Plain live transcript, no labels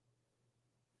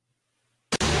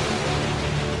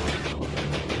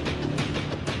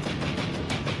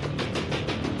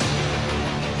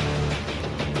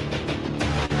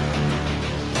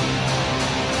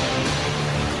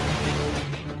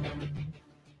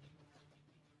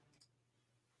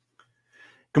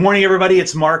Good morning, everybody.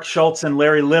 It's Mark Schultz and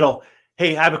Larry Little.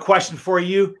 Hey, I have a question for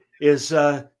you. Is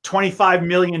 25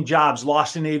 million jobs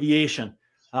lost in aviation?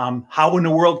 How in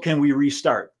the world can we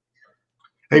restart?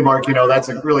 Hey, Mark, that's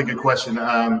a really good question,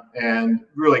 and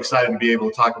really excited to be able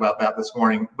to talk about that this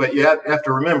morning. But you have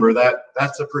to remember that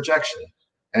that's a projection,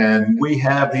 and we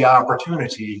have the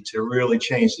opportunity to really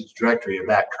change the trajectory of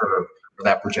that curve or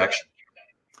that projection.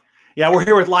 Yeah, we're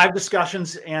here with live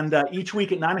discussions, and each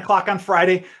week at 9 o'clock on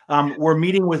Friday, we're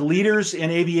meeting with leaders in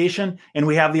aviation, and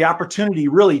we have the opportunity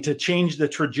really to change the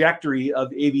trajectory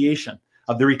of aviation,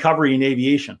 of the recovery in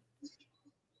aviation.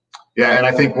 Yeah, and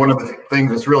I think one of the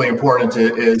things that's really important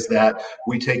is that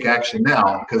we take action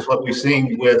now, because what we've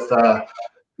seen with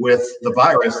the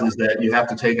virus is that you have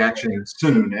to take action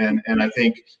soon. And I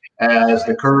think as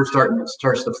the curve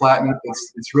starts to flatten,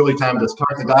 it's really time to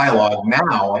start the dialogue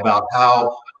now about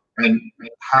how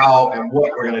and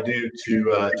what we're going to do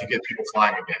to get people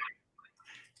flying again.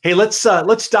 Hey,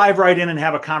 let's dive right in and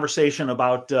have a conversation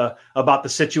about the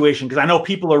situation, because I know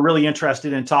people are really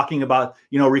interested in talking about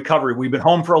recovery. We've been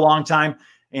home for a long time,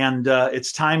 and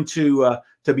it's time to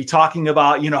be talking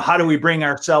about how do we bring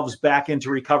ourselves back into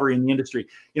recovery in the industry.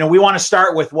 We want to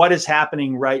start with what is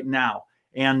happening right now,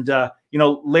 and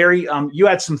Larry, you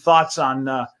had some thoughts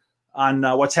on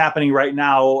what's happening right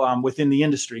now within the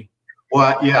industry.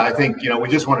 Well, yeah, I think, we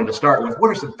just wanted to start with what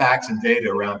are some facts and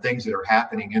data around things that are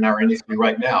happening in our industry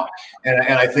right now. And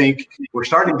I think we're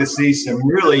starting to see some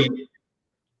really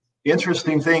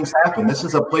interesting things happen. This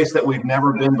is a place that we've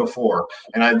never been before.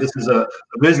 And this is a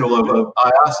visual of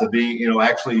IASA being,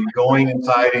 actually going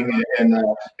inside in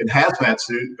hazmat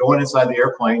suit, going inside the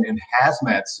airplane in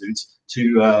hazmat suits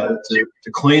to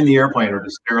clean the airplane or to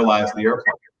sterilize the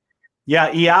airplane.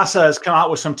 Yeah, EASA has come out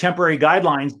with some temporary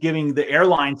guidelines giving the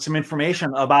airlines some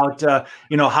information about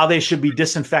how they should be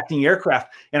disinfecting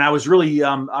aircraft. And I was really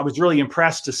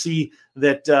impressed to see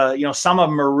that some of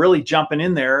them are really jumping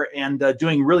in there and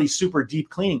doing really super deep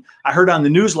cleaning. I heard on the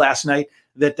news last night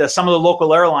that some of the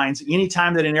local airlines,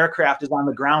 anytime that an aircraft is on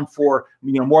the ground for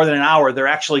more than an hour, they're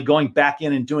actually going back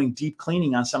in and doing deep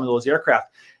cleaning on some of those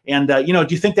aircraft. And, do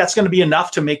you think that's going to be enough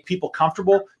to make people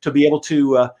comfortable to be able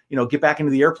to, get back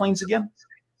into the airplanes again?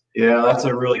 Yeah, that's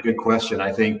a really good question.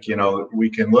 I think, we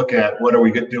can look at what are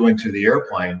we doing to the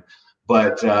airplane,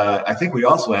 but I think we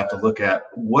also have to look at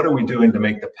what are we doing to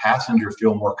make the passenger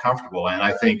feel more comfortable. And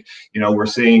I think, we're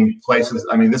seeing places.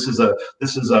 I mean, this is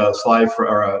a slide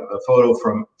or a photo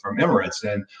from Emirates,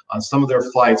 and on some of their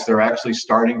flights, they're actually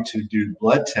starting to do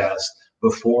blood tests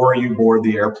before you board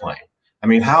the airplane. I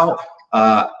mean, how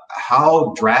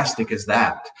drastic is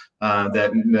that?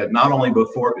 That not only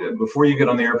before you get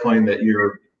on the airplane that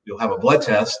you'll have a blood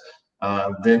test,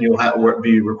 then you'll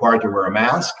be required to wear a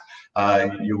mask.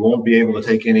 You won't be able to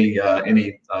take any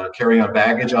carry-on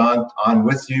baggage on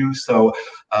with you. So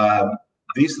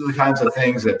these are the kinds of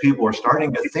things that people are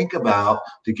starting to think about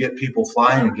to get people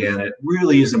flying again. It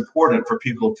really is important for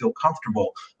people to feel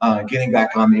comfortable getting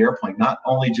back on the airplane, not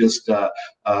only just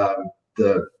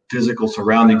the physical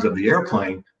surroundings of the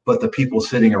airplane, but the people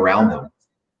sitting around them.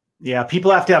 Yeah, people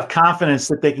have to have confidence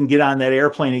that they can get on that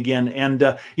airplane again. And,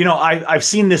 I've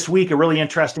seen this week a really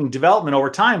interesting development over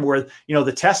time where,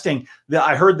 the testing,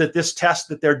 I heard that this test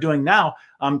that they're doing now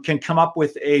can come up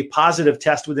with a positive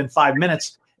test within 5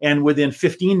 minutes, and within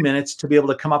 15 minutes to be able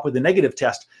to come up with a negative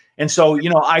test. And so,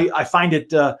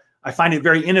 I find it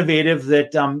very innovative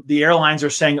that the airlines are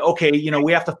saying, okay,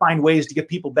 we have to find ways to get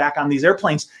people back on these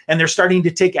airplanes, and they're starting to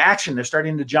take action. They're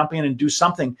starting to jump in and do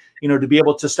something, to be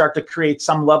able to start to create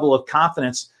some level of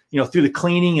confidence, through the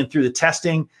cleaning and through the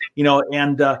testing,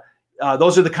 and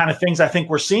those are the kind of things I think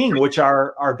we're seeing, which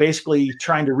are basically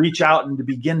trying to reach out and to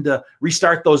begin to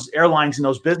restart those airlines and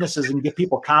those businesses and get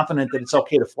people confident that it's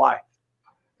okay to fly.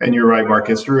 And you're right, Mark.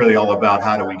 It's really all about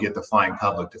how do we get the flying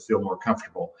public to feel more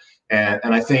comfortable. And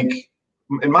I think,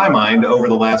 in my mind, over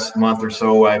the last month or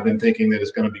so, I've been thinking that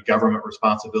it's going to be government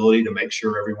responsibility to make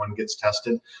sure everyone gets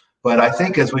tested. But I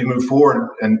think as we move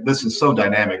forward, and this is so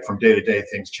dynamic from day to day,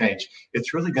 things change.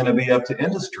 It's really going to be up to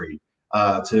industry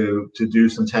to do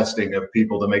some testing of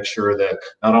people to make sure that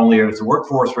not only is the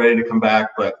workforce ready to come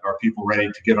back, but are people ready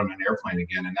to get on an airplane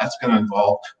again. And that's going to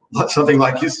involve something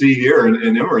like you see here in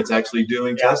Emirates actually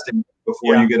doing testing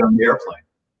before you get on the airplane.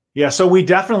 Yeah, so we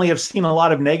definitely have seen a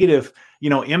lot of negative,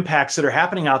 impacts that are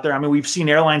happening out there. I mean, we've seen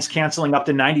airlines canceling up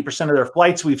to 90% of their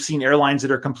flights. We've seen airlines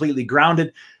that are completely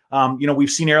grounded.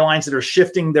 We've seen airlines that are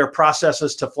shifting their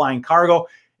processes to flying cargo.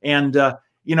 And,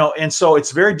 and so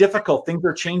it's very difficult. Things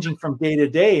are changing from day to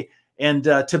day. And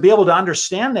to be able to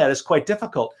understand that is quite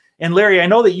difficult. And Larry, I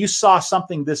know that you saw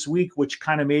something this week which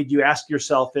kind of made you ask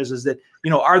yourself is that,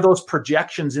 are those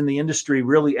projections in the industry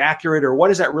really accurate, or what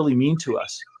does that really mean to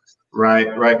us?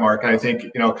 Right, Mark. I think,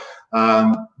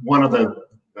 one of the,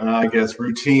 I guess,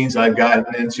 routines I've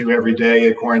gotten into every day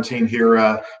at quarantine here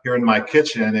in my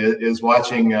kitchen is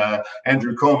watching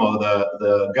Andrew Cuomo,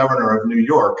 the governor of New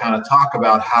York, kind of talk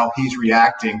about how he's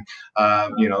reacting,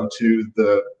 to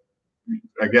the,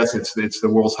 I guess it's the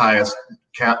world's highest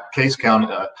case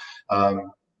count,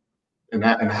 and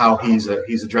how he's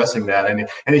addressing that.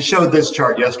 And he showed this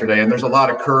chart yesterday, and there's a lot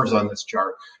of curves on this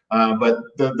chart. But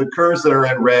the curves that are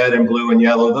in red and blue and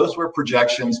yellow, those were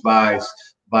projections by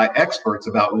experts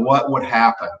about what would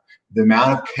happen, the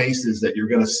amount of cases that you're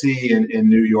going to see in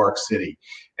New York City.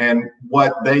 And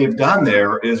what they've done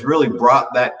there is really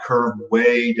brought that curve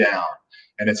way down.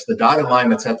 And it's the dotted line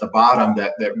that's at the bottom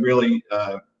that really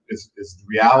is the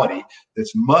reality,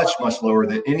 that's much, much lower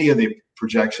than any of the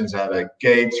projections out of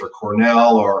Gates or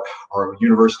Cornell or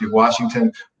University of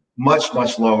Washington, much,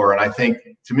 much lower. And I think,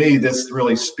 to me, this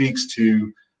really speaks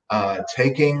to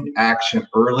taking action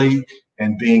early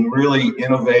and being really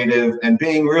innovative and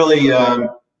being really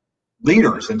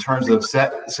leaders in terms of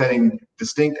setting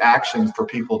distinct actions for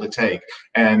people to take.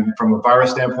 And from a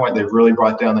virus standpoint, they've really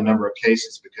brought down the number of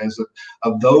cases because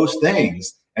of those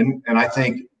things. And I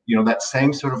think, that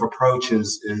same sort of approach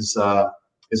is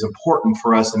important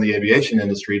for us in the aviation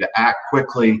industry, to act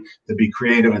quickly, to be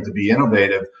creative, and to be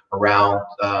innovative around,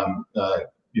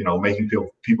 making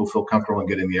people feel comfortable and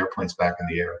getting the airplanes back in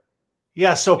the air.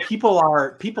 Yeah, so people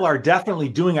are definitely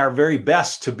doing our very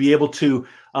best to be able to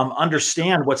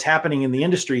understand what's happening in the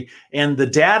industry, and the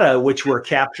data which we're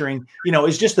capturing,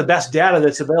 is just the best data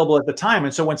that's available at the time.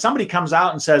 And so when somebody comes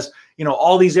out and says,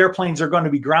 all these airplanes are going to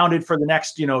be grounded for the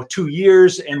next, 2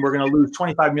 years, and we're going to lose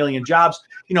 25 million jobs,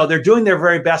 they're doing their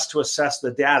very best to assess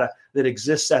the data that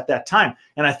exists at that time.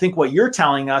 And I think what you're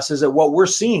telling us is that what we're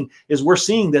seeing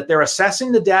that they're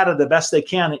assessing the data the best they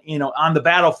can, on the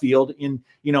battlefield in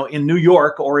New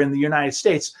York or in the United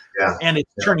States. Yeah. And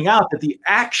it's turning out that the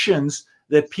actions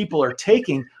that people are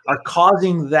taking are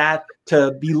causing that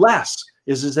to be less,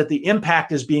 is that the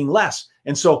impact is being less.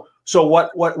 And so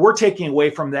what we're taking away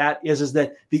from that is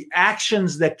that the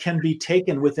actions that can be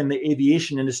taken within the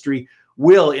aviation industry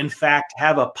will, in fact,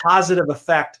 have a positive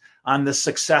effect on the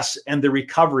success and the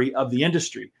recovery of the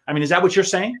industry. I mean, is that what you're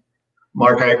saying?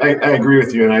 Mark, I agree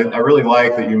with you. And I really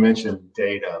like that you mentioned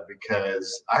data,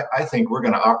 because I think we're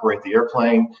going to operate the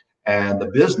airplane and the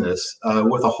business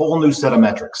with a whole new set of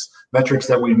metrics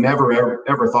that we've never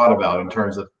ever thought about, in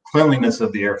terms of cleanliness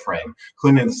of the airframe,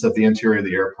 cleanliness of the interior of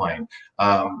the airplane,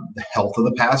 the health of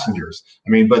the passengers. I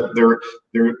mean, but there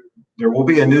will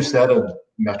be a new set of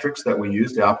metrics that we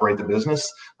use to operate the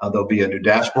business. There'll be a new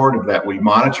dashboard that we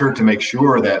monitor to make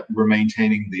sure that we're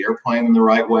maintaining the airplane in the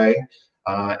right way,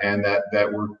 and that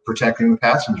we're protecting the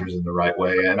passengers in the right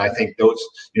way. And I think those,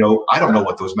 I don't know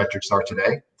what those metrics are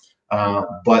today,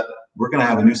 but we're going to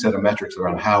have a new set of metrics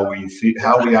around how we operate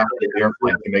the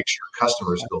airplane to make sure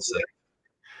customers feel safe.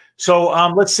 So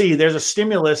let's see, there's a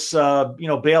stimulus,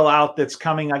 bailout that's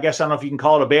coming. I guess I don't know if you can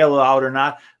call it a bailout or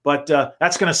not, but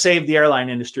that's going to save the airline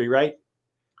industry, right?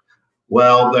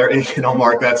 Well,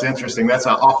 Mark, that's interesting. That's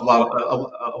an awful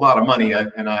lot of money,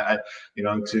 and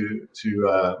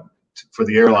for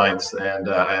the airlines, and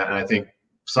I think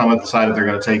some have decided they're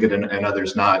going to take it and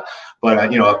others not. But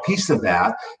a piece of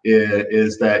that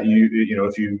is that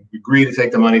if you agree to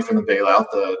take the money from the bailout,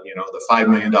 the $5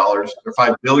 million or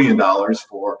 $5 billion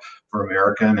for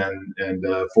American, and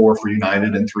 $4 for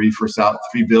United, and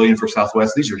 $3 billion for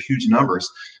Southwest. These are huge numbers.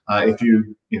 If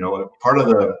part of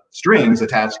the strings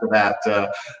attached to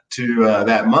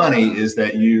that money is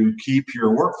that you keep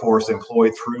your workforce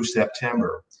employed through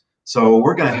September. So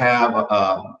we're going to have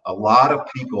a lot of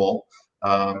people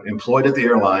employed at the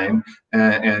airline,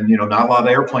 and not a lot of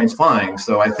airplanes flying.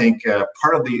 So I think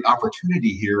part of the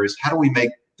opportunity here is, how do we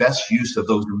make best use of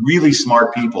those really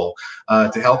smart people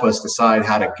to help us decide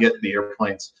how to get the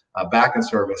airplanes back in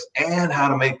service, and how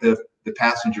to make the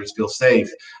passengers feel safe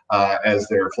as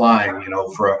they're flying,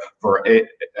 for 4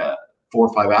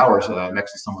 or 5 hours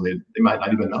next to someone they might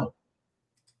not even know.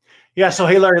 Yeah. So,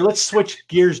 hey, Larry, let's switch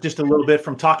gears just a little bit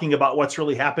from talking about what's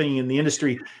really happening in the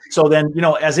industry. So then,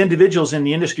 as individuals in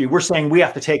the industry, we're saying we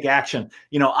have to take action.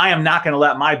 I am not going to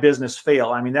let my business fail.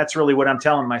 I mean, that's really what I'm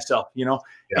telling myself,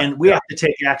 and we have to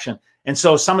take action. And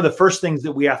so some of the first things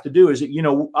that we have to do is,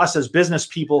 us as business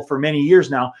people for many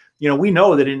years now, we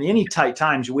know that in any tight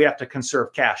times, we have to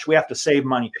conserve cash. We have to save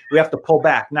money. We have to pull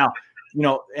back. Now,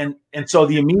 and so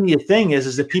the immediate thing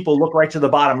is that people look right to the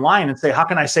bottom line and say, how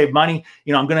can I save money?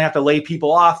 I'm going to have to lay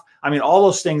people off. I mean, all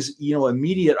those things,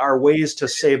 immediate are ways to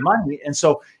save money. And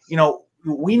so,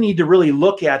 we need to really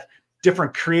look at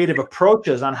different creative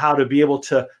approaches on how to be able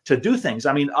to do things.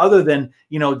 I mean, other than,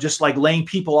 just like laying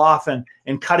people off and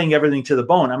cutting everything to the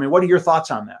bone. I mean, what are your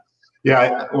thoughts on that?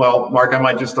 Yeah, well, Mark, I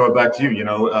might just throw it back to you.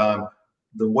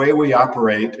 The way we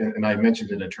operate, and I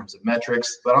mentioned it in terms of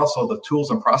metrics, but also the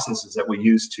tools and processes that we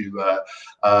use to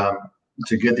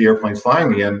get the airplane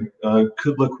flying again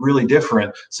could look really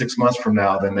different 6 months from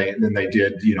now than they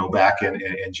did, back in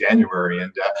January.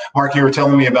 And Mark, you were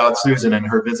telling me about Susan and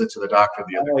her visit to the doctor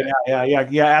the other day.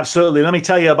 Yeah, absolutely. Let me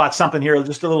tell you about something here.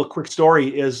 Just a little quick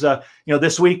story is,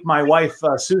 this week my wife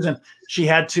Susan, she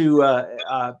had to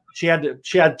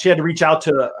reach out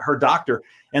to her doctor.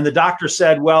 And the doctor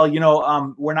said, well,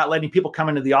 we're not letting people come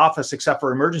into the office except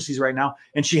for emergencies right now.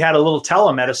 And she had a little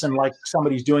telemedicine like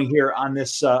somebody's doing here on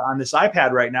this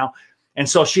iPad right now. And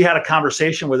so she had a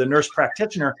conversation with a nurse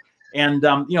practitioner, and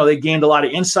they gained a lot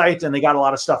of insight and they got a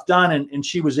lot of stuff done. And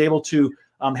she was able to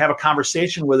have a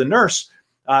conversation with a nurse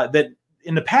that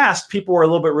in the past, people were a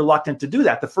little bit reluctant to do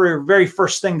that. The very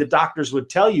first thing the doctors would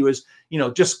tell you is,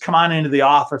 just come on into the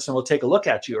office and we'll take a look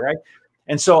at you, right?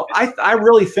 And so I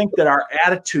really think that our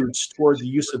attitudes toward the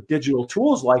use of digital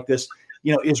tools like this,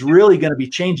 is really going to be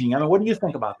changing. I mean, what do you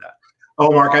think about that?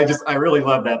 Oh, Mark, I really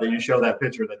love that you show that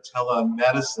picture, the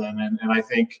telemedicine. And I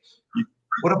think,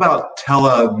 what about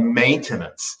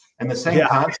telemaintenance? And the same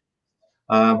concept,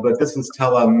 but this is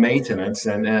telemaintenance.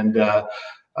 And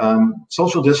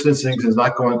social distancing is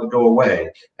not going to go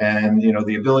away. And,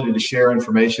 the ability to share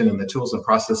information and the tools and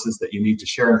processes that you need to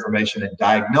share information and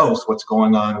diagnose what's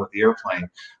going on with the airplane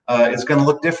is going to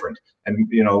look different. And,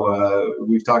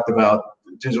 we've talked about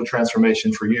digital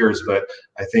transformation for years, but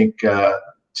I think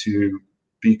to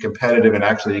be competitive and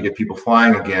actually to get people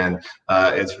flying again,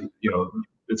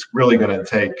 it's really going to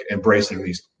take embracing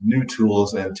these new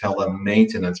tools and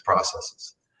telemaintenance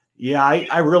processes. Yeah,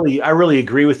 I really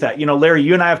agree with that. Larry,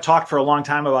 you and I have talked for a long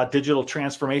time about digital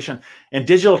transformation, and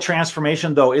digital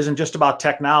transformation, though, isn't just about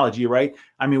technology, right?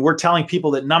 I mean, we're telling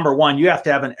people that, number one, you have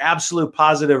to have an absolute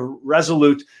positive,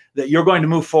 resolute that you're going to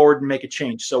move forward and make a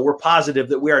change. So we're positive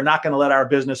that we are not going to let our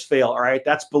business fail. All right.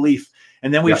 That's belief.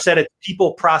 And then we've said it,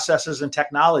 people, processes, and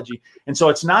technology. And so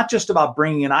it's not just about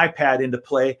bringing an iPad into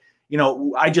play.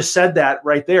 I just said that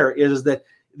right there is that,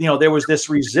 there was this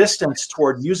resistance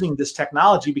toward using this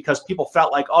technology because people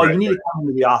felt like, you need to come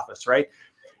into the office, right?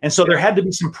 And so there had to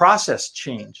be some process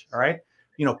change, all right?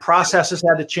 Processes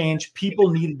had to change. People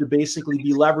needed to basically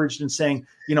be leveraged in saying,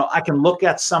 I can look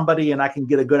at somebody and I can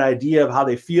get a good idea of how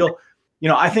they feel.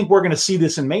 I think we're going to see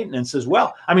this in maintenance as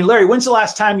well. I mean, Larry, when's the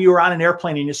last time you were on an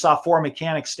airplane and you saw 4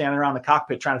 mechanics standing around the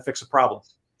cockpit trying to fix a problem?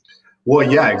 Well,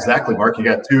 yeah, exactly, Mark. You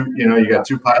got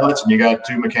two pilots and you got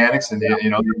 2 mechanics, and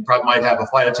you probably might have a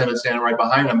flight attendant standing right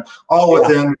behind them, all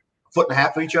within a foot and a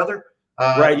half of each other.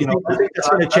 Right. You think that's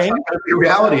going to change? That's going to be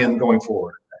reality in going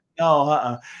forward.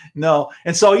 No.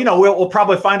 And so, we'll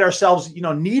probably find ourselves,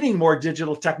 needing more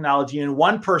digital technology, and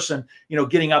one person,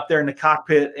 getting up there in the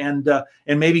cockpit and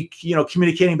maybe,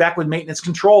 communicating back with maintenance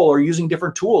control or using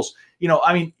different tools.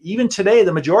 I mean, even today,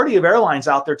 the majority of airlines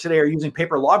out there today are using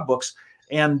paper logbooks.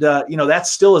 And, that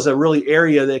still is a really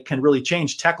area that can really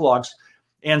change, tech logs.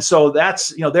 And so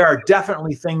that's, there are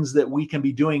definitely things that we can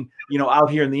be doing, out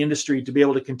here in the industry to be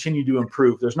able to continue to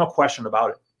improve. There's no question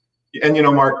about it. And,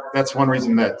 Mark, that's one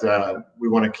reason that we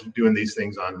want to keep doing these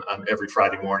things on every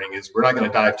Friday morning is we're not going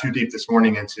to dive too deep this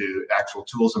morning into actual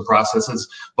tools and processes.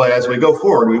 But as we go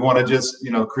forward, we want to just,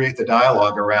 create the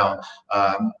dialogue around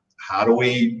how do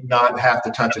we not have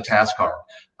to touch a task card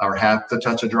or have to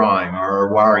touch a drawing or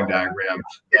a wiring diagram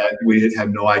that we have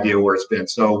no idea where it's been.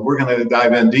 So we're going to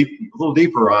dive in a little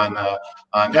deeper on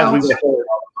how some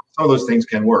of those things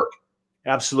can work.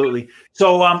 Absolutely.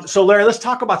 So Larry, let's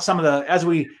talk about some of as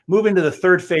we move into the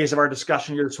third phase of our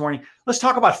discussion here this morning, let's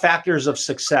talk about factors of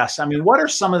success. I mean, what are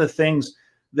some of the things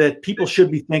that people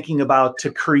should be thinking about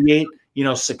to create,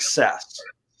 success?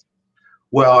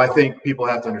 Well, I think people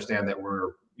have to understand that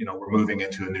we're moving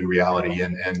into a new reality,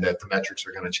 and that the metrics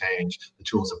are going to change, the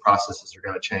tools and processes are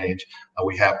going to change.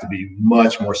 We have to be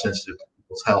much more sensitive to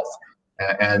people's health.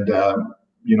 And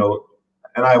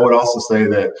I would also say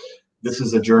that this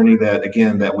is a journey that,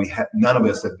 again, that none of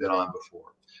us have been on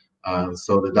before.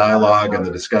 So the dialogue and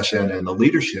the discussion and the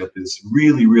leadership is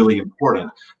really, really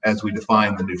important as we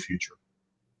define the new future.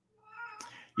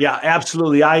 Yeah,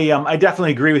 absolutely. I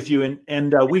definitely agree with you.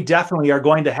 And we definitely are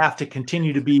going to have to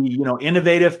continue to be,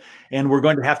 innovative, and we're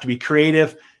going to have to be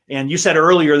creative. And you said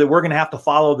earlier that we're going to have to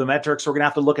follow the metrics. We're going to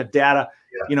have to look at data.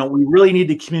 Yeah. You know, we really need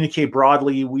to communicate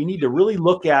broadly. We need to really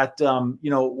look at,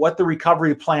 what the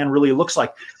recovery plan really looks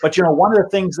like. But, one of the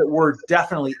things that we're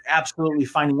definitely absolutely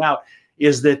finding out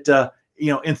is that,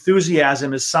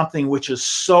 enthusiasm is something which is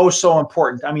so, so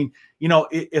important. I mean,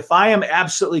 if I am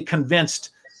absolutely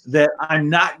convinced that I'm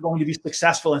not going to be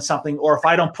successful in something, or if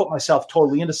I don't put myself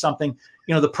totally into something,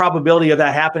 the probability of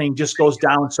that happening just goes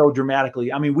down so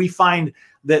dramatically. I mean, we find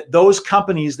that those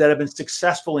companies that have been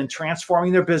successful in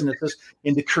transforming their businesses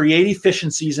and to create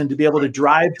efficiencies and to be able to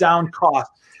drive down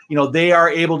costs, they are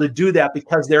able to do that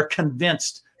because they're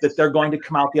convinced that they're going to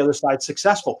come out the other side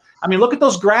successful. I mean, look at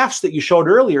those graphs that you showed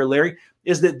earlier, Larry,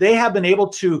 is that they have been able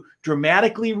to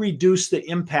dramatically reduce the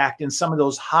impact in some of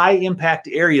those high impact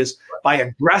areas by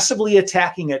aggressively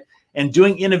attacking it and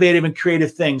doing innovative and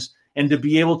creative things, and to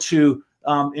be able to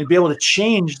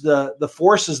change the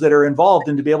forces that are involved,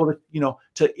 and to be able to,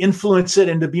 to influence it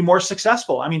and to be more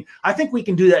successful. I mean, I think we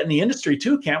can do that in the industry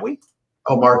too, can't we?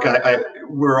 Oh, Mark,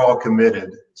 we're all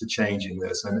committed to changing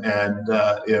this. And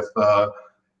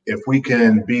if we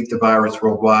can beat the virus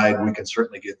worldwide, we can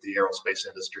certainly get the aerospace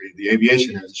industry, the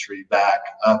aviation industry back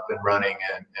up and running,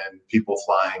 and people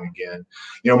flying again.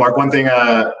 Mark, one thing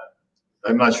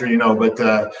I'm not sure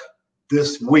but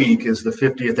this week is the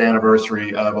 50th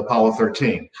anniversary of Apollo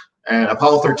 13. And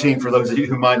Apollo 13, for those of you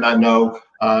who might not know,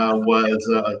 was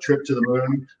a trip to the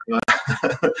moon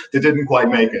that didn't quite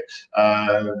make it.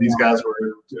 These guys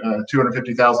were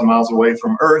 250,000 miles away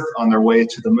from Earth on their way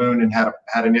to the moon, and had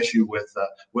an issue with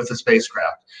the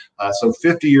spacecraft. So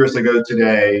 50 years ago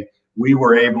today, we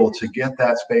were able to get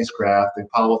that spacecraft, the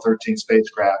Apollo 13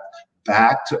 spacecraft,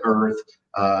 back to Earth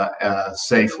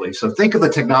safely. So think of the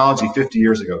technology 50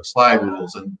 years ago: slide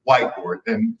rules and whiteboard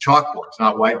and chalkboards,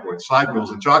 not whiteboards, slide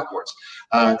rules and chalkboards,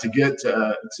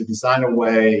 to design a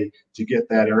way to get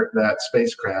that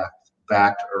spacecraft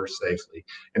back to Earth safely.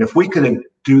 And if we could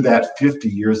do that 50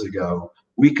 years ago,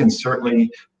 we can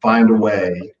certainly find a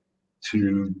way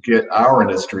to get our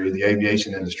industry, the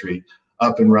aviation industry,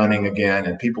 up and running again,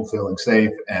 and people feeling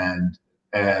safe, and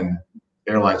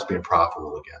airlines being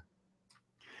profitable again.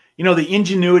 The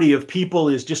ingenuity of people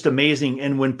is just amazing.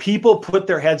 And when people put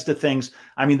their heads to things,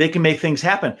 I mean, they can make things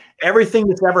happen. Everything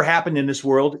that's ever happened in this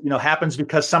world, happens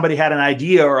because somebody had an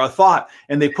idea or a thought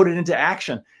and they put it into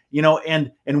action.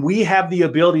 And we have the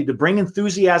ability to bring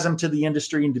enthusiasm to the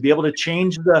industry and to be able to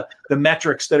change the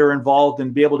metrics that are involved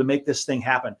and be able to make this thing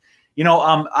happen.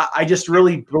 I just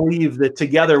really believe that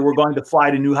together we're going to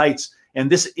fly to new heights, and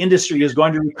this industry is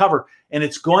going to recover. And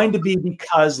it's going to be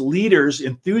because leaders,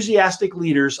 enthusiastic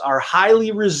leaders, are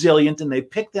highly resilient, and they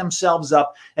pick themselves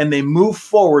up and they move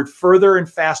forward further and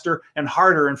faster and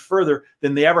harder and further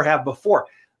than they ever have before.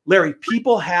 Larry,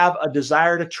 people have a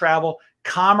desire to travel.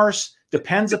 Commerce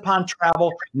depends upon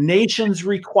travel. Nations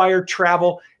require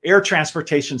travel, air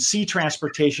transportation, sea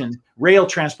transportation, rail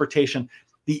transportation.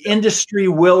 The industry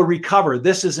will recover.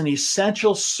 This is an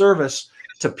essential service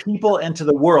to people and to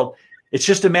the world. It's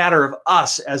just a matter of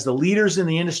us as the leaders in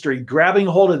the industry grabbing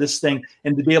hold of this thing,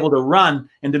 and to be able to run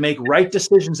and to make right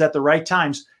decisions at the right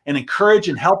times, and encourage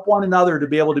and help one another to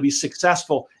be able to be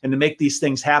successful and to make these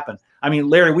things happen. I mean,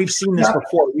 Larry, we've seen this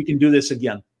before. We can do this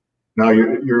again. No,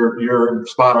 you're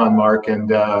spot on, Mark. And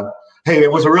hey, it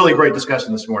was a really great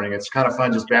discussion this morning. It's kind of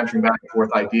fun just bantering back and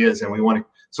forth ideas, and we want to.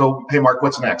 So, hey, Mark,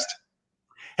 what's next?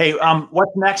 Hey,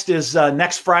 what's next is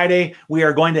next Friday, we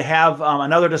are going to have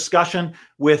another discussion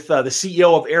with the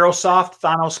CEO of Aerosoft,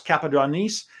 Thanos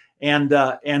Kapodianis. And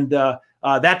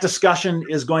that discussion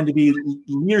is going to be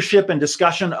leadership and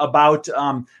discussion about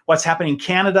what's happening in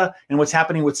Canada and what's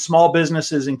happening with small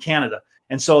businesses in Canada.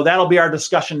 And so that'll be our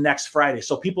discussion next Friday.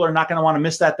 So people are not going to want to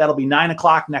miss that. That'll be 9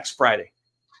 o'clock next Friday.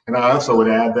 And I also would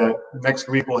add that next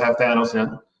week we'll have Thanos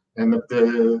in. And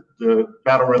the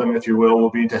battle rhythm, if you will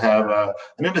be to have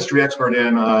an industry expert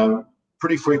in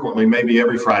pretty frequently, maybe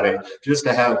every Friday, just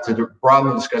to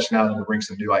broaden the discussion out and to bring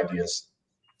some new ideas.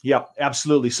 Yep,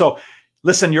 absolutely. So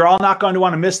listen, you're all not going to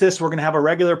want to miss this. We're going to have a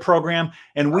regular program,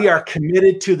 and we are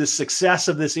committed to the success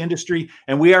of this industry.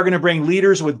 And we are going to bring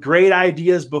leaders with great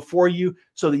ideas before you,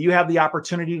 so that you have the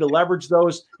opportunity to leverage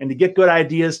those and to get good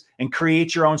ideas and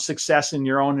create your own success in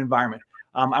your own environment.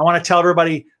 I want to tell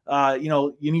everybody,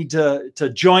 you need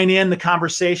to join in the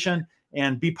conversation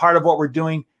and be part of what we're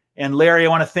doing. And Larry, I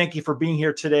want to thank you for being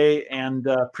here today, and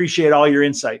appreciate all your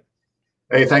insight.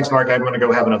 Hey, thanks, Mark. I'm going to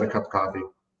go have another cup of coffee.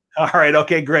 All right.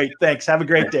 Okay, great. Thanks. Have a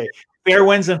great day. Fair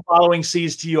winds and following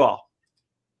seas to you all.